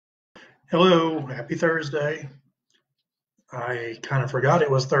Hello, happy Thursday. I kind of forgot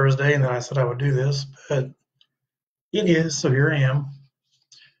it was Thursday and then I said I would do this, but it is, so here I am.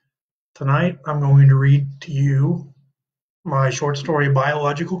 Tonight I'm going to read to you my short story,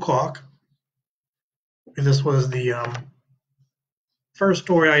 Biological Clock. This was the first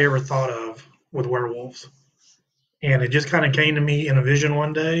story I ever thought of with werewolves. And it just kind of came to me in a vision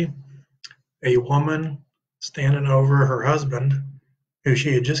one day, a woman standing over her husband, who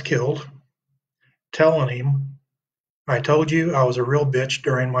she had just killed, telling him, "I told you I was a real bitch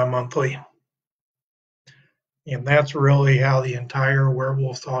during my monthly." And that's really how the entire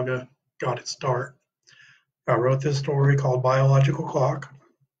werewolf saga got its start. I wrote this story called Biological Clock,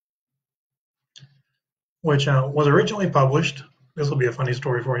 which was originally published. This will be a funny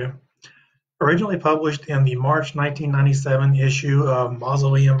story for you. Originally published in the March 1997 issue of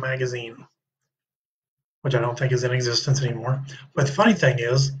Mausoleum magazine, which I don't think is in existence anymore. But the funny thing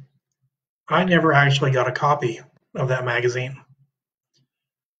is, I never actually got a copy of that magazine.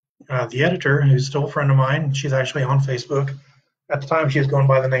 The editor, who's still a friend of mine, she's actually on Facebook. At the time, she was going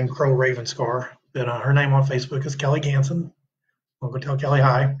by the name Crow Ravenscar, but her name on Facebook is Kelly Ganson. I'll go tell Kelly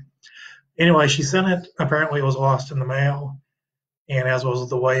hi. Anyway, she sent it. Apparently, it was lost in the mail, and as was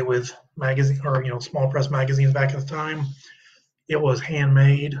the way with magazine or small press magazines back at the time, it was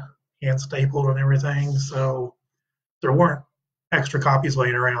handmade, hand stapled, and everything. So there weren't extra copies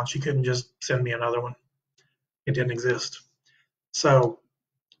laying around. She couldn't just send me another one. It didn't exist. So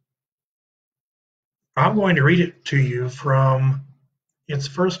I'm going to read it to you from its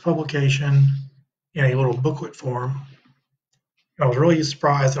first publication in a little booklet form. I was really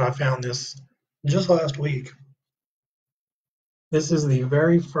surprised that I found this just last week. This is the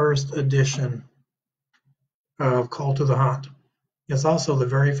very first edition of Call to the Hunt. It's also the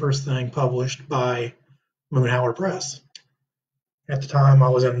very first thing published by Moonhowler Press. At the time, I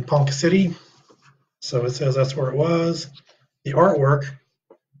was in Ponca City, so it says that's where it was. The artwork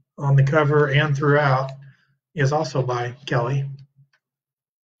on the cover and throughout is also by Kelly,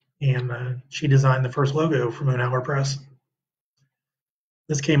 and she designed the first logo for Moonhowler Press.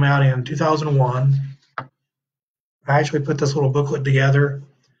 This came out in 2001. I actually put this little booklet together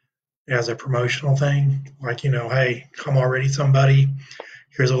as a promotional thing, like, hey, I'm already somebody.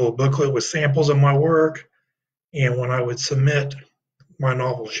 Here's a little booklet with samples of my work. And when I would submit my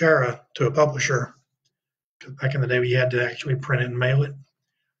novel Shara to a publisher, because back in the day we had to actually print it and mail it,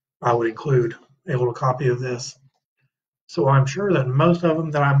 I would include a little copy of this. So I'm sure that most of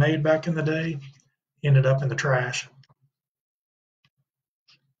them that I made back in the day ended up in the trash.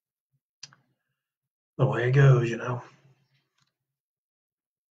 The way it goes,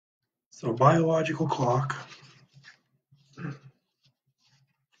 So Biological Clock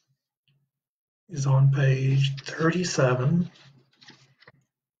is on page 37.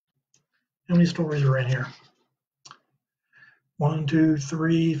 How many stories are in here? 1, 2,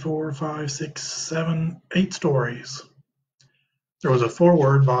 3, 4, 5, 6, 7, 8 stories. There was a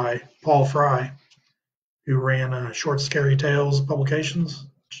foreword by Paul Fry, who ran Short Scary Tales Publications.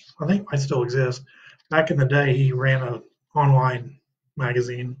 I think might still exist. Back in the day, he ran an online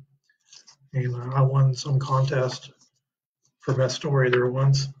magazine, and I won some contest for best story there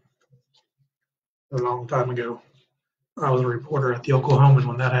once a long time ago. I was a reporter at the Oklahoman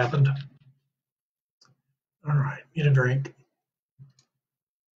when that happened. All right, need a drink.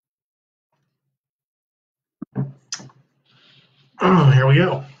 Here we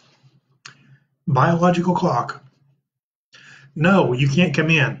go. Biological Clock. "No, you can't come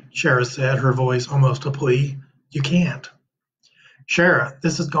in," Shara said, her voice almost a plea. "You can't." "Shara,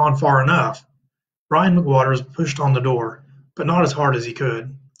 this has gone far enough." Brian McWaters pushed on the door, but not as hard as he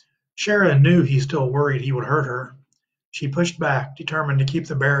could. Shara knew he still worried he would hurt her. She pushed back, determined to keep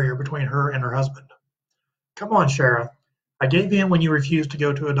the barrier between her and her husband. "Come on, Shara. I gave in when you refused to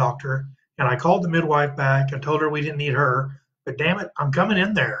go to a doctor, and I called the midwife back and told her we didn't need her, but damn it, I'm coming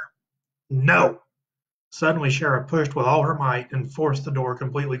in there." "No!" Suddenly Shara pushed with all her might and forced the door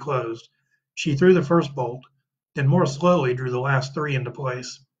completely closed. She threw the first bolt, then more slowly drew the last 3 into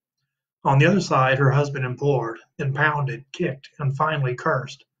place. On the other side her husband implored, then pounded, kicked, and finally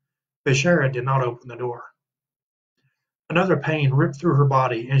cursed, but Shara did not open the door. Another pain ripped through her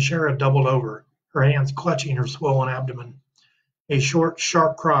body, and Shara doubled over, her hands clutching her swollen abdomen. A short,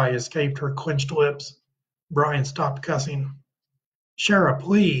 sharp cry escaped her clenched lips. Brian stopped cussing. "Shara,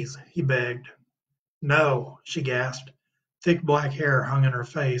 please," he begged. "No," she gasped. Thick black hair hung in her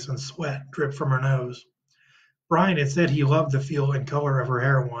face and sweat dripped from her nose. Brian had said he loved the feel and color of her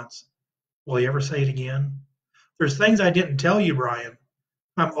hair once. Will he ever say it again? "There's things I didn't tell you, Brian.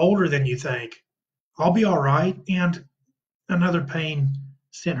 I'm older than you think. I'll be all right, and—" Another pain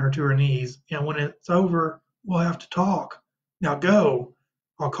sent her to her knees. And when it's over, we'll have to talk. Now go.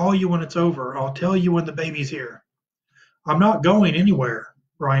 I'll call you when it's over. I'll tell you when the baby's here. I'm not going anywhere,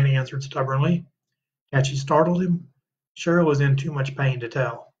 Brian answered stubbornly. Had she startled him? Cheryl was in too much pain to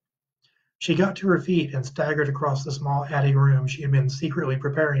tell. She got to her feet and staggered across the small attic room she had been secretly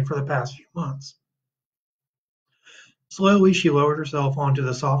preparing for the past few months. Slowly she lowered herself onto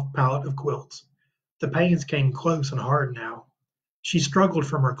the soft pallet of quilts. The pains came close and hard now. She struggled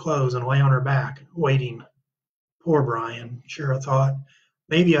from her clothes and lay on her back, waiting. Poor Brian, Shara thought.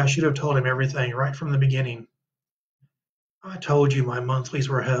 Maybe I should have told him everything right from the beginning. I told you my monthlies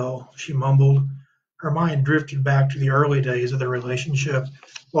were hell, she mumbled. Her mind drifted back to the early days of their relationship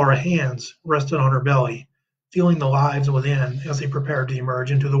while her hands rested on her belly, feeling the lives within as they prepared to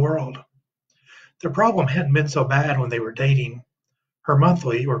emerge into the world. The problem hadn't been so bad when they were dating. Her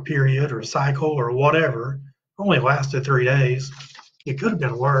monthly, or period, or cycle, or whatever, only lasted 3 days. It could have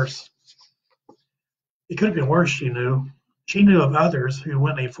been worse. It could have been worse, she knew. She knew of others who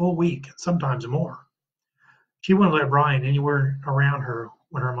went a full week, sometimes more. She wouldn't let Brian anywhere around her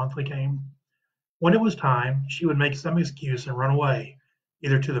when her monthly came. When it was time, she would make some excuse and run away,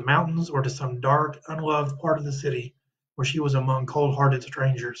 either to the mountains or to some dark, unloved part of the city where she was among cold-hearted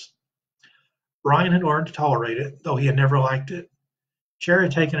strangers. Brian had learned to tolerate it, though he had never liked it. Cher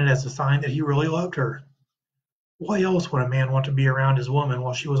had taken it as a sign that he really loved her. Why else would a man want to be around his woman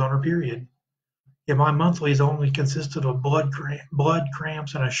while she was on her period? Yet my monthlies only consisted of blood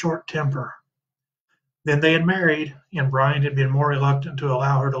cramps and a short temper. Then they had married, and Brian had been more reluctant to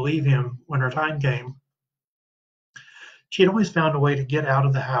allow her to leave him when her time came. She had always found a way to get out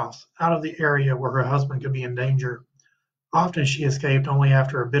of the house, out of the area where her husband could be in danger. Often she escaped only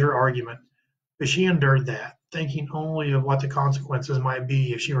after a bitter argument, but she endured that, thinking only of what the consequences might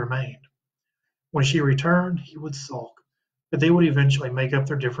be if she remained. When she returned, he would sulk, but they would eventually make up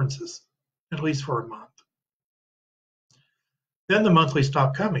their differences, at least for a month. Then the monthly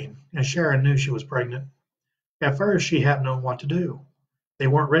stopped coming, and Sharon knew she was pregnant. At first, she hadn't known what to do. They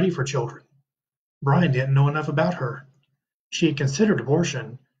weren't ready for children. Brian didn't know enough about her. She had considered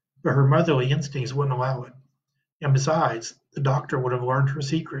abortion, but her motherly instincts wouldn't allow it. And besides, the doctor would have learned her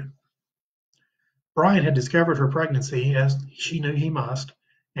secret. Brian had discovered her pregnancy, as she knew he must,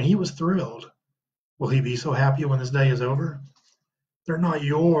 and he was thrilled. Will he be so happy when this day is over? They're not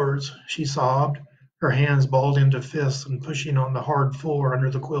yours, she sobbed, her hands balled into fists and pushing on the hard floor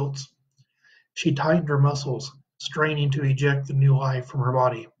under the quilts. She tightened her muscles, straining to eject the new life from her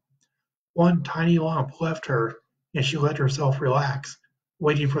body. One tiny lump left her, and she let herself relax,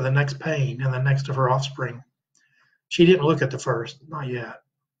 waiting for the next pain and the next of her offspring. She didn't look at the first, not yet.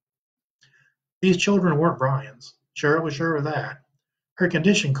 These children weren't Brian's. Cheryl was sure of that. Her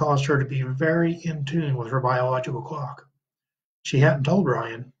condition caused her to be very in tune with her biological clock. She hadn't told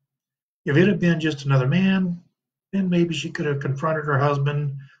Brian. If it had been just another man, then maybe she could have confronted her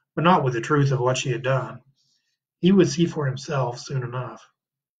husband, but not with the truth of what she had done. He would see for himself soon enough.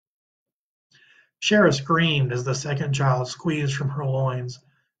 Shara screamed as the second child squeezed from her loins,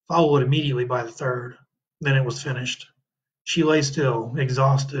 followed immediately by the third. Then it was finished. She lay still,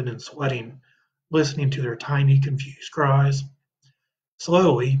 exhausted and sweating, listening to their tiny, confused cries.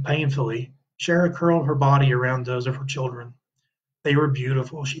 Slowly, painfully, Shara curled her body around those of her children. They were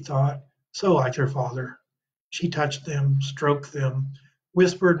beautiful, she thought, so like their father. She touched them, stroked them,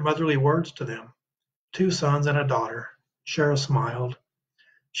 whispered motherly words to them. 2 sons and a daughter. Shara smiled.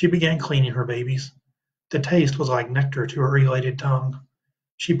 She began cleaning her babies. The taste was like nectar to her elated tongue.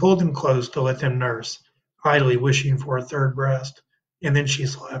 She pulled them close to let them nurse, idly wishing for a third breast, and then she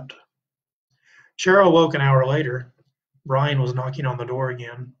slept. Shara awoke an hour later. Brian was knocking on the door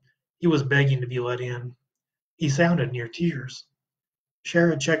again. He was begging to be let in. He sounded near tears.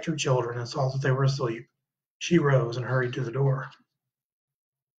 Shara checked her children and saw that they were asleep. She rose and hurried to the door.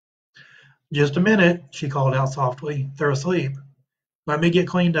 Just a minute, she called out softly. They're asleep. Let me get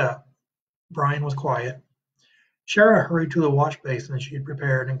cleaned up. Brian was quiet. Shara hurried to the wash basin she had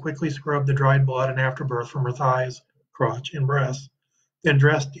prepared and quickly scrubbed the dried blood and afterbirth from her thighs, crotch, and breasts, then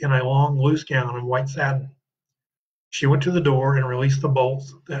dressed in a long, loose gown of white satin. She went to the door and released the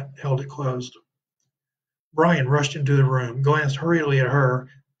bolts that held it closed. Brian rushed into the room, glanced hurriedly at her,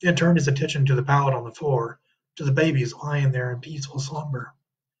 then turned his attention to the pallet on the floor, to the babies lying there in peaceful slumber.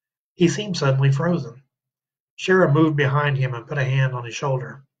 He seemed suddenly frozen. Shara moved behind him and put a hand on his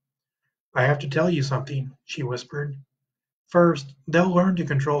shoulder. I have to tell you something, she whispered. First, they'll learn to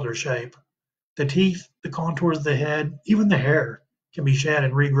control their shape. The teeth, the contours of the head, even the hair, can be shed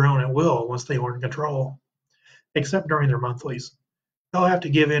and regrown at will once they learn control. Except during their monthlies. They'll have to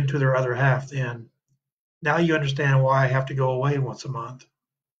give in to their other half then. Now you understand why I have to go away once a month.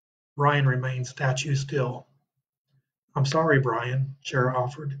 Brian remained statue still. I'm sorry, Brian, Shara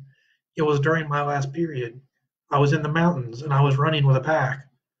offered. It was during my last period. I was in the mountains, and I was running with a pack.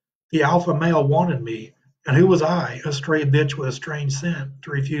 The alpha male wanted me, and who was I, a stray bitch with a strange scent,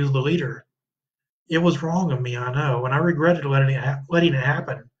 to refuse the leader? It was wrong of me, I know, and I regretted letting it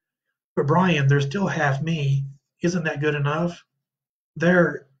happen. But Brian, there's still half me. Isn't that good enough?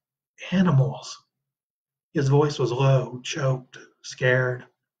 They're animals. His voice was low, choked, scared.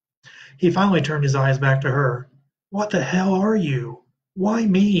 He finally turned his eyes back to her. What the hell are you? Why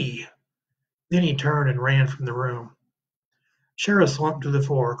me? Then he turned and ran from the room. Shara slumped to the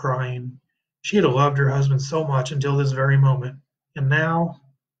floor, crying. She had loved her husband so much until this very moment, and now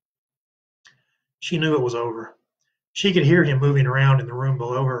she knew it was over. She could hear him moving around in the room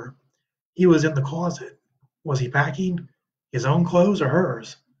below her. He was in the closet. Was he packing? His own clothes or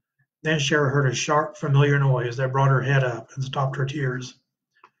hers? Then Shara heard a sharp, familiar noise that brought her head up and stopped her tears.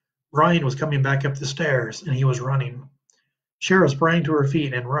 Brian was coming back up the stairs, and he was running. Shara sprang to her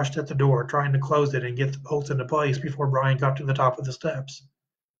feet and rushed at the door, trying to close it and get the bolts into place before Brian got to the top of the steps.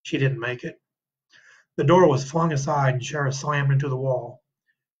 She didn't make it. The door was flung aside and Shara slammed into the wall.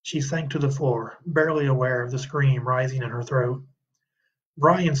 She sank to the floor, barely aware of the scream rising in her throat.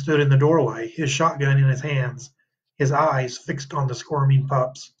 Brian stood in the doorway, his shotgun in his hands, his eyes fixed on the squirming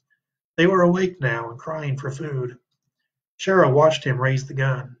pups. They were awake now and crying for food. Shara watched him raise the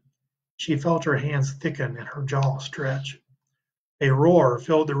gun. She felt her hands thicken and her jaw stretch. A roar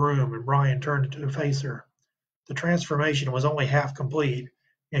filled the room and Brian turned to face her. The transformation was only half complete,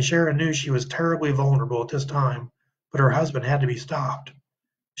 and Shara knew she was terribly vulnerable at this time, but her husband had to be stopped.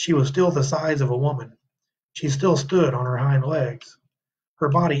 She was still the size of a woman. She still stood on her hind legs. Her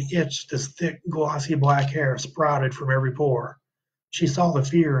body itched as thick, glossy black hair sprouted from every pore. She saw the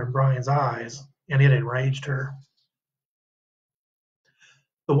fear in Brian's eyes, and it enraged her.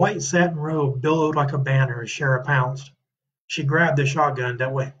 The white satin robe billowed like a banner as Shara pounced. She grabbed the shotgun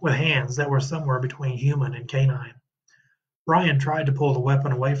with hands that were somewhere between human and canine. Brian tried to pull the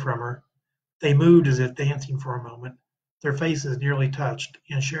weapon away from her. They moved as if dancing for a moment. Their faces nearly touched,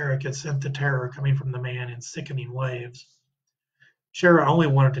 and Shara could sense the terror coming from the man in sickening waves. Shara only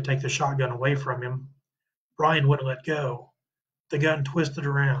wanted to take the shotgun away from him. Brian wouldn't let go. The gun twisted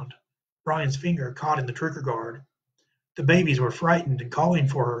around. Brian's finger caught in the trigger guard. The babies were frightened and calling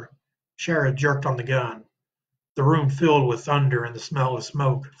for her. Shara jerked on the gun. The room filled with thunder and the smell of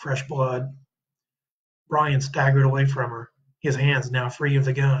smoke and fresh blood. Brian staggered away from her, his hands now free of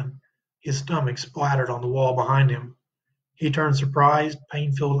the gun. His stomach splattered on the wall behind him. He turned surprised,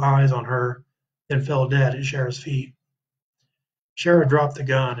 pain-filled eyes on her, then fell dead at Shara's feet. Shara dropped the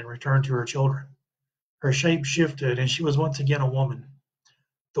gun and returned to her children. Her shape shifted, and she was once again a woman,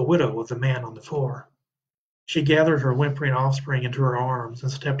 the widow of the man on the floor. She gathered her whimpering offspring into her arms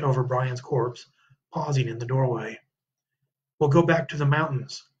and stepped over Brian's corpse, pausing in the doorway. We'll go back to the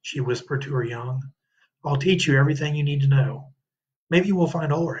mountains, she whispered to her young. I'll teach you everything you need to know. Maybe we'll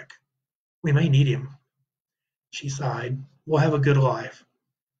find Ulrich. We may need him. She sighed. We'll have a good life.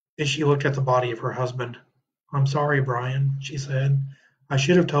 Then she looked at the body of her husband. I'm sorry, Brian, she said. I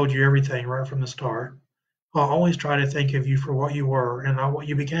should have told you everything right from the start. I'll always try to think of you for what you were and not what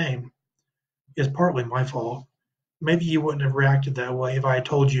you became. It's partly my fault. Maybe you wouldn't have reacted that way if I had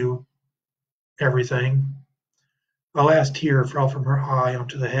told you everything. A last tear fell from her eye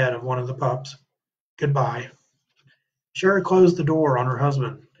onto the head of one of the pups. Goodbye. Shara closed the door on her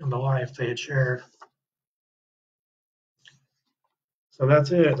husband and the life they had shared. So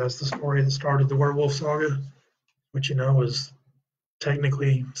that's it. That's the story that started the Werewolf Saga, which is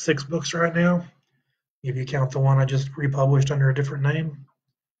technically 6 books right now, if you count the one I just republished under a different name.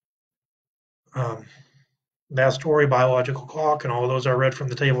 That story, Biological Clock, and all those I read from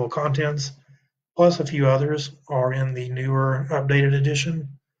the table of contents, plus a few others, are in the newer, updated edition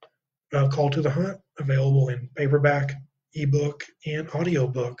of Call to the Hunt, available in paperback, ebook, and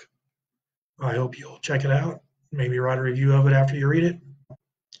audiobook. I hope you'll check it out, maybe write a review of it after you read it.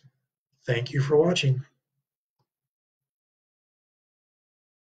 Thank you for watching.